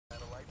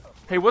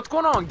Hey, what's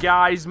going on,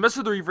 guys?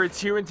 MrTheRevertz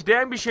here, and today I'm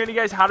going to be showing you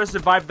guys how to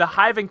survive the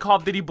Hive in Call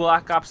of Duty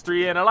Black Ops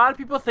 3. And a lot of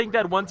people think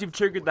that once you've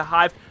triggered the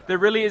Hive, there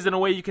really isn't a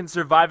way you can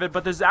survive it,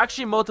 but there's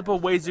actually multiple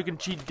ways you can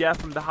cheat death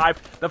from the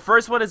Hive. The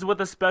first one is with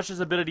the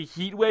specialist ability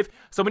Heatwave.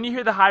 So when you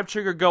hear the Hive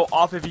trigger go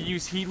off, if you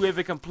use Heatwave,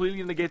 it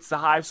completely negates the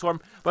Hive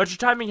swarm, but your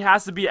timing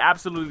has to be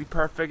absolutely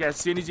perfect. As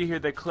soon as you hear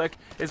the click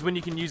is when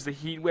you can use the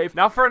Heatwave.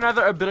 Now for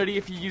another ability,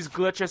 if you use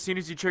Glitch as soon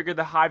as you trigger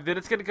the Hive, then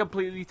it's going to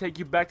completely take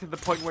you back to the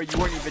point where you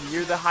weren't even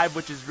near the Hive,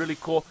 which is really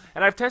cool.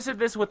 And I've tested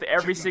this with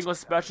every single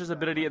specialist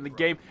ability in the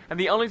game, and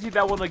the only thing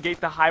that will negate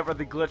the Hive are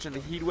the Glitch and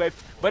the Heatwave.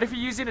 But if you're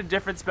using a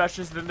different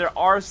specialist, then there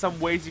are some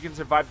ways you can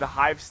survive the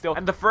Hive still.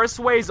 And the first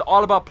way is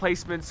all about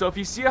placement. So if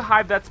you see a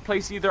Hive that's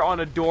placed either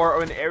on a door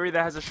or an area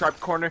that has a sharp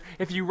corner,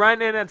 if you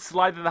run in and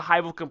slide, then the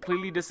Hive will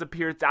completely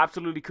disappear. It's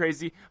absolutely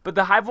crazy. But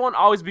the Hive won't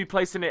always be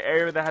placed in an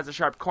area that has a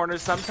sharp corner.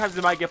 Sometimes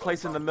it might get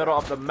placed in the middle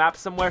of the map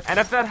somewhere. And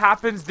if that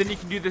happens, then you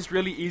can do this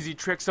really easy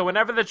trick. So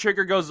whenever the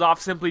trigger goes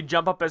off, simply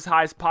jump up as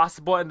high as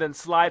possible and then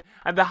slide,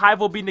 and the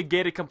Hive will be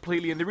negated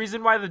completely. And the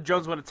reason why the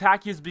drones won't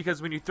attack you is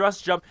because when you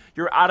thrust jump,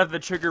 you're out of the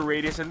trigger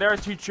radius, and there are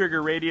two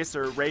trigger radius,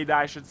 or radii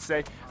I should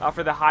say,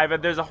 for the Hive,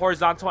 and there's a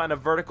horizontal and a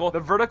vertical.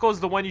 The vertical is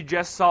the one you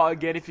just saw.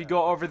 Again, if you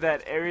go over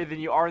that area, then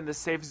you are in the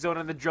safe zone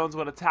and the drones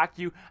won't attack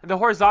you. And the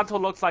horizontal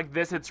looks like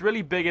this. It's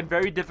really big and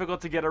very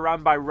difficult to get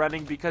around by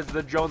running because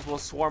the drones will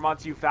swarm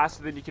onto you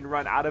faster than you can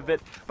run out of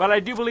it. But I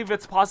do believe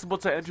it's possible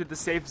to enter the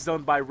safe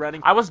zone by running.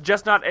 I was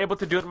just not able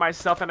to do it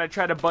myself, and I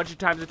tried a bunch of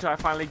times until I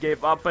finally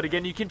gave up. But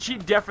again, you can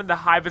cheat death from the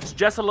Hive. It's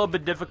just a little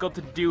bit difficult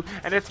to do,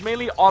 and it's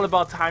mainly all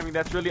about timing.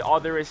 That's really all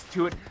there is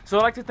to it. So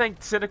I'd like to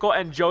thank Cynical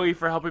and Joey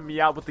for helping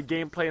me out with the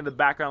gameplay in the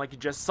background like you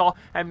just saw,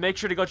 and make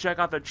sure to go check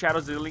out their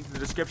channels. There's a link in the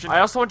description. I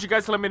also want you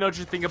guys to let me know what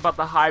you think about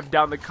the Hive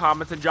down in the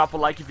comments, and drop a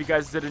like if you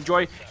guys did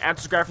enjoy, and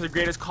subscribe for the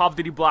greatest Call of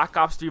Duty Black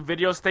Ops 3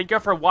 videos. Thank you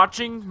for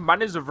watching. My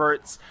name is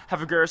MrTheRevertz.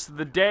 Have a great rest of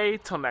the day.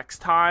 Till next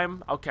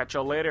time, I'll catch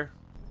y'all later.